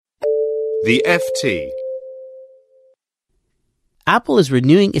The FT. Apple is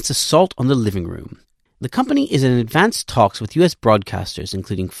renewing its assault on the living room. The company is in advanced talks with US broadcasters,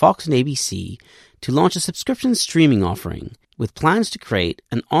 including Fox and ABC, to launch a subscription streaming offering, with plans to create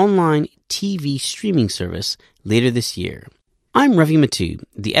an online TV streaming service later this year. I'm Ravi Mattu,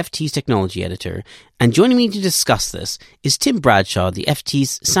 the FT's technology editor, and joining me to discuss this is Tim Bradshaw, the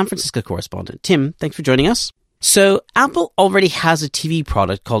FT's San Francisco correspondent. Tim, thanks for joining us. So, Apple already has a TV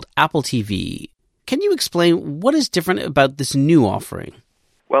product called Apple TV. Can you explain what is different about this new offering?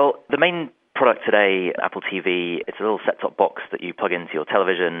 Well, the main product today, Apple TV, it's a little set-top box that you plug into your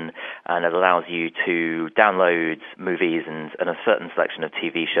television, and it allows you to download movies and a certain selection of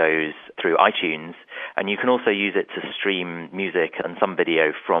TV shows through iTunes. And you can also use it to stream music and some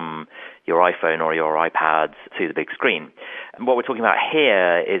video from your iPhone or your iPad to the big screen. And what we're talking about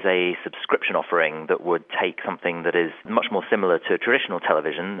here is a subscription offering that would take something that is much more similar to traditional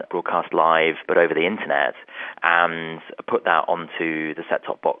television, broadcast live but over the internet, and put that onto the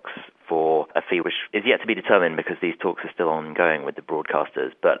set-top box for a fee which is yet to be determined because these talks are still ongoing with the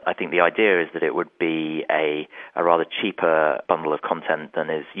broadcasters. But I think the idea is that it would be a rather cheaper bundle of content than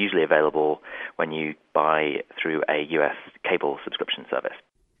is usually available when you buy through a US cable subscription service.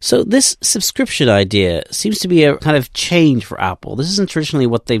 So this subscription idea seems to be a kind of change for Apple. This isn't traditionally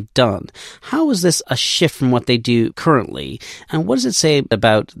what they've done. How is this a shift from what they do currently? And what does it say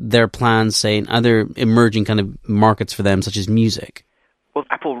about their plans, say, in other emerging kind of markets for them, such as music? Well,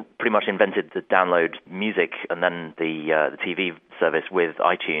 Apple pretty much invented the download music and then the TV service with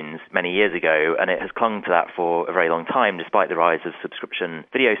iTunes many years ago, and it has clung to that for a very long time, despite the rise of subscription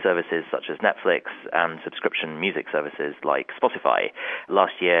video services such as Netflix and subscription music services like Spotify.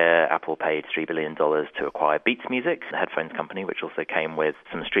 Last year, Apple paid $3 billion to acquire Beats Music, the headphones company, which also came with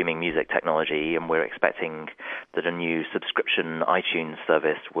some streaming music technology, and we're expecting that a new subscription iTunes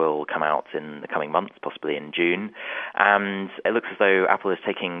service will come out in the coming months, possibly in June. And it looks as though Apple is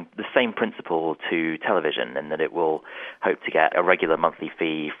taking the same principle to television, in that it will hope to get a regular monthly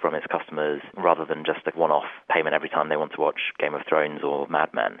fee from its customers rather than just a one-off payment every time they want to watch Game of Thrones or Mad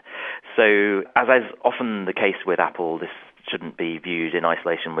Men. So, as is often the case with Apple, this shouldn't be viewed in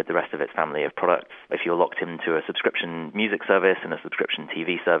isolation with the rest of its family of products. If you're locked into a subscription music service and a subscription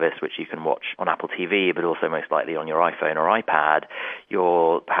TV service, which you can watch on Apple TV, but also most likely on your iPhone or iPad,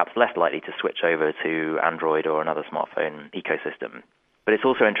 you're perhaps less likely to switch over to Android or another smartphone ecosystem. But it's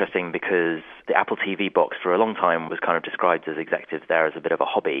also interesting because the Apple TV box for a long time was kind of described as executives there as a bit of a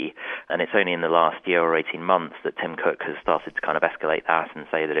hobby, and it's only in the last year or 18 months that Tim Cook has started to kind of escalate that and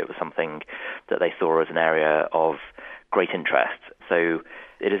say that it was something that they saw as an area of great interest. So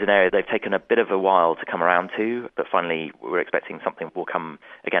it is an area they've taken a bit of a while to come around to, but finally we're expecting something will come,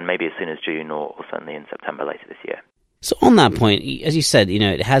 again, maybe as soon as June or certainly in September later this year. So on that point, as you said,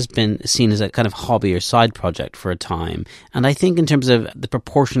 it has been seen as a kind of hobby or side project for a time. And I think in terms of the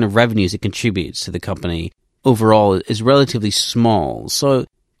proportion of revenues it contributes to the company overall is relatively small. So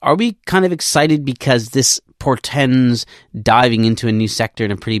are we kind of excited because this portends diving into a new sector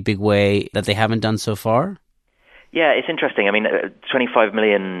in a pretty big way that they haven't done so far? Yeah, it's interesting. I mean, 25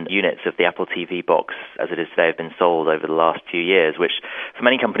 million units of the Apple TV box, as it is today, have been sold over the last 2 years, which for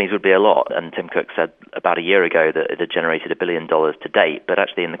many companies would be a lot. And Tim Cook said about a year ago that it had generated $1 billion to date. But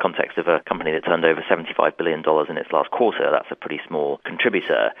actually, in the context of a company that turned over $75 billion in its last quarter, that's a pretty small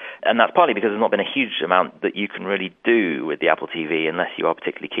contributor. And that's partly because there's not been a huge amount that you can really do with the Apple TV unless you are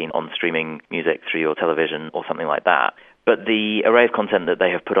particularly keen on streaming music through your television or something like that. But the array of content that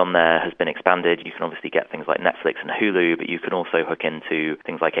they have put on there has been expanded. You can obviously get things like Netflix and Hulu, but you can also hook into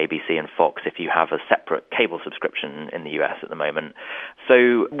things like ABC and Fox if you have a separate cable subscription in the US at the moment.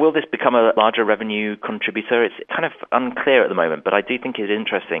 So will this become a larger revenue contributor? It's kind of unclear at the moment, but I do think it's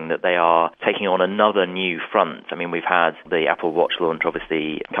interesting that they are taking on another new front. I mean, we've had the Apple Watch launch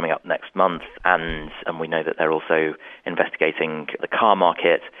obviously coming up next month, and we know that they're also investigating the car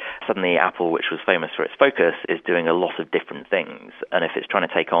market. Suddenly Apple, which was famous for its focus, is doing a lot of different things. And if it's trying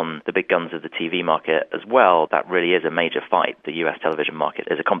to take on the big guns of the TV market as well, that really is a major fight. The US television market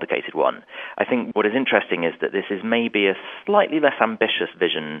is a complicated one. I think what is interesting is that this is maybe a slightly less ambitious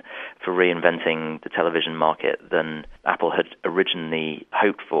vision for reinventing the television market than Apple had originally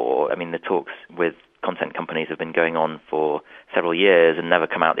hoped for. I mean, the talks with content companies have been going on for several years and never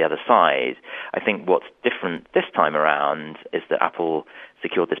come out the other side. I think what's different this time around is that Apple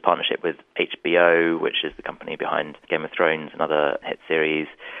secured this partnership with HBO, which is the company behind Game of Thrones and other hit series,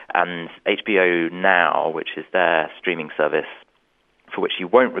 and HBO Now, which is their streaming service for which you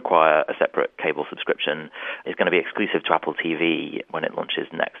won't require a separate cable subscription, is going to be exclusive to Apple TV when it launches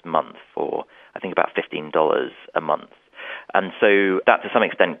next month for, I think, about $15 a month. And so that to some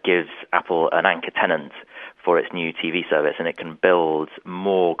extent gives Apple an anchor tenant for its new TV service, and it can build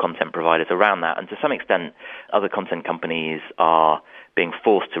more content providers around that. And to some extent, other content companies are being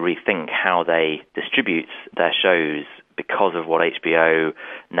forced to rethink how they distribute their shows because of what HBO,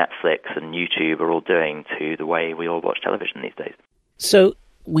 Netflix, and YouTube are all doing to the way we all watch television these days. So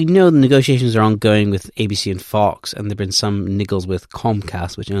we know the negotiations are ongoing with ABC and Fox, and there have been some niggles with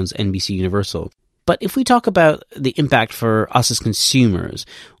Comcast, which owns NBC Universal. But if we talk about the impact for us as consumers,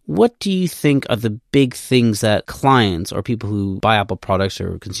 what do you think are the big things that clients or people who buy Apple products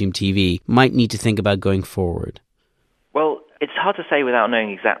or consume TV might need to think about going forward? Well, it's hard to say without knowing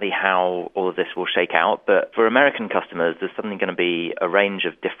exactly how all of this will shake out, but for American customers, there's suddenly going to be a range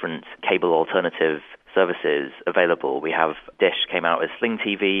of different cable alternative services available. We have Dish came out with Sling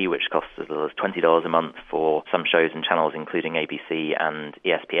TV, which costs as little as $20 a month for some shows and channels, including ABC and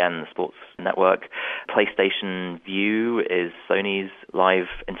ESPN, the sports network. PlayStation Vue is Sony's live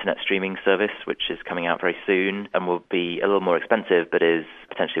internet streaming service, which is coming out very soon and will be a little more expensive, but is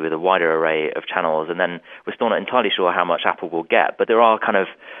potentially with a wider array of channels. And then we're still not entirely sure how much Apple will get, but there are kind of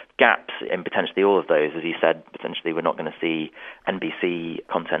gaps in potentially all of those. As you said, potentially we're not going to see NBC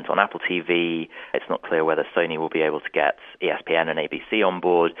content on Apple TV. It's not clear whether Sony will be able to get ESPN and ABC on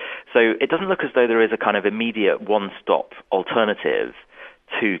board. So it doesn't look as though there is a kind of immediate one-stop alternative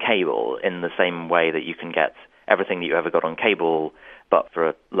to cable in the same way that you can get everything that you ever got on cable but for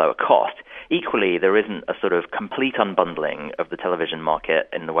a lower cost. Equally, there isn't a sort of complete unbundling of the television market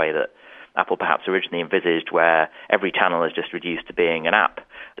in the way that Apple perhaps originally envisaged, where every channel is just reduced to being an app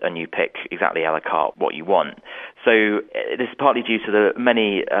and you pick exactly a la carte what you want. So this is partly due to the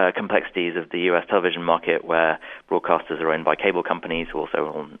many complexities of the US television market, where broadcasters are owned by cable companies who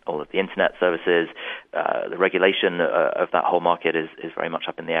also own all of the internet services. The regulation of that whole market is very much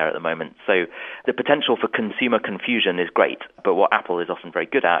up in the air at the moment. So the potential for consumer confusion is great, but what Apple is often very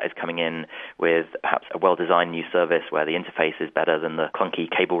good at is coming in with perhaps a well-designed new service where the interface is better than the clunky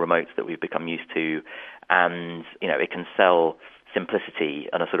cable remotes that we've become used to, and it can sell simplicity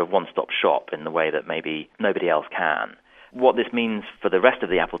and a sort of one-stop shop in the way that maybe nobody else can. What this means for the rest of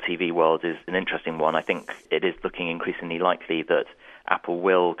the Apple TV world is an interesting one. I think it is looking increasingly likely that Apple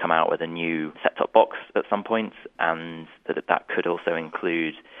will come out with a new set-top box at some point, and that could also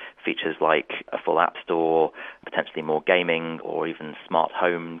include features like a full app store, potentially more gaming or even smart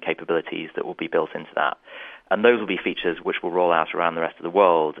home capabilities that will be built into that. And those will be features which will roll out around the rest of the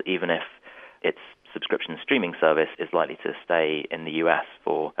world, even if its subscription streaming service is likely to stay in the US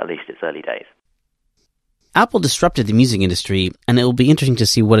for at least its early days. Apple disrupted the music industry, and it will be interesting to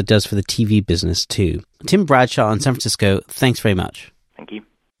see what it does for the TV business too. Tim Bradshaw in San Francisco, thanks very much. Thank you.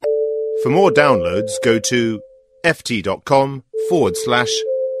 For more downloads, go to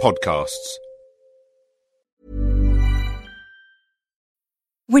ft.com/podcasts.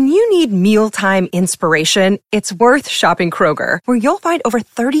 When you need mealtime inspiration, it's worth shopping Kroger, where you'll find over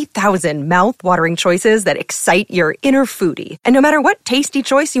 30,000 mouth-watering choices that excite your inner foodie. And no matter what tasty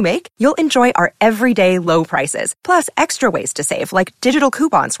choice you make, you'll enjoy our everyday low prices, plus extra ways to save, like digital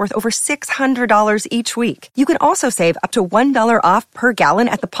coupons worth over $600 each week. You can also save up to $1 off per gallon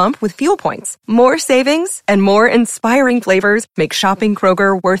at the pump with fuel points. More savings and more inspiring flavors make shopping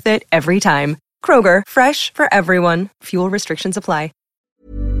Kroger worth it every time. Kroger, fresh for everyone. Fuel restrictions apply.